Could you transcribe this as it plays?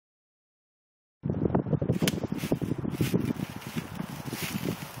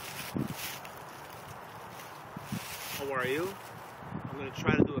how are you? I'm going to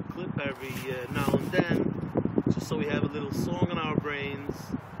try to do a clip every now and then, just so we have a little song in our brains,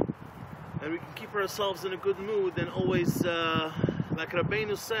 and we can keep ourselves in a good mood, and always, like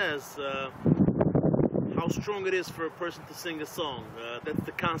Rabbeinu says, how strong it is for a person to sing a song. That's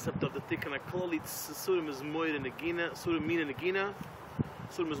the concept of the Tikkun HaKloli. Surim is moed in Nagina, Surim min in Nagina,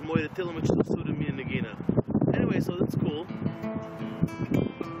 Surim is moed at Tilim, which is Surim min in Nagina. Anyway, so that's cool.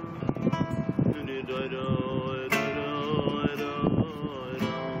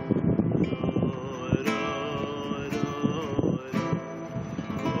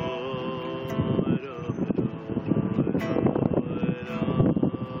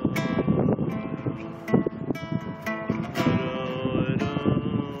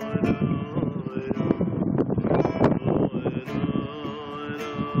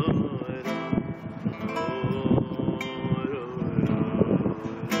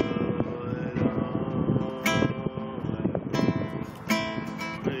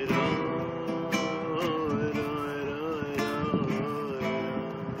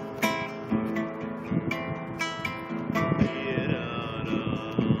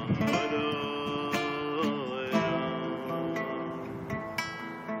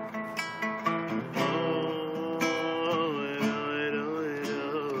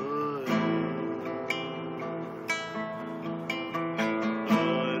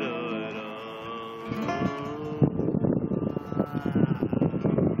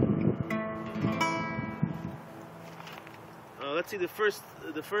 Let's see the first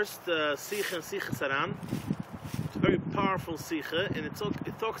Sicha and Sicha Saran. It's a very powerful Sicha, and it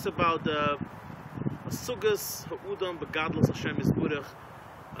talks about Sugas Ha'udam Begadlos Hashem Yisburach,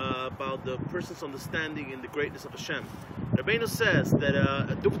 about the person's understanding in the greatness of Hashem. Rabbeinu says that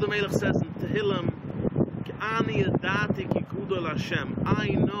Dukh Melech says in Tehillim, Ani Adati Ki Gudol Hashem. I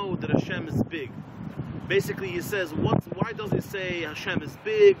know that Hashem is big. Basically, he says, why does he say Hashem is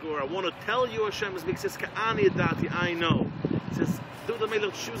big, or I want to tell you Hashem is big? He says, Ani Adati, I know. It says, Dukh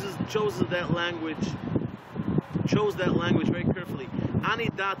Melech chose that language very carefully. Ani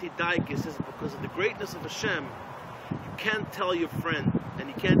Dati Daike says, because of the greatness of Hashem, you can't tell your friend, and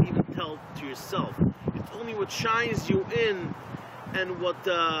you can't even tell to yourself. It's only what shines you in, and what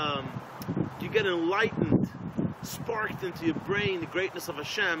you get enlightened, sparked into your brain, the greatness of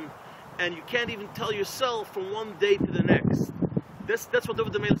Hashem, and you can't even tell yourself from one day to the next. That's what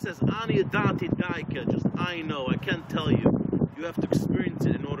David the Melech says. Ani Adati Daike, just I know, I can't tell you. You have to experience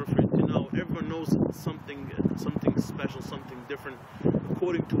it in order for it to know. Everyone knows something special, something different,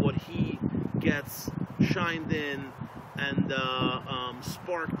 according to what he gets shined in and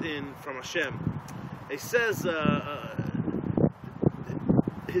sparked in from Hashem. He says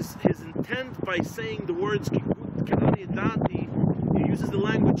his intent by saying the words K'ani Dati, he uses the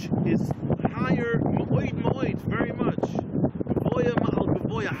language, is higher, mo'id, very much. Gavoya ma'al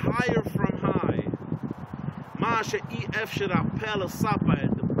gavoya, higher from high.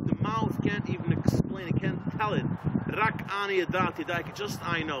 The mouth can't even explain it, can't tell it. Rak ani adati daike, just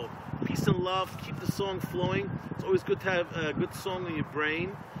I know. Peace and love, keep the song flowing. It's always good to have a good song in your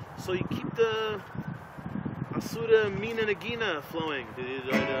brain, so you keep the Asura Mina Nagina flowing.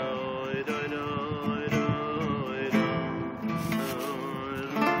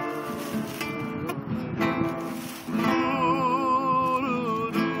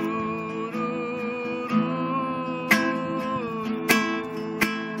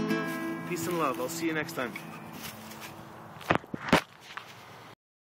 Peace and love. I'll see you next time.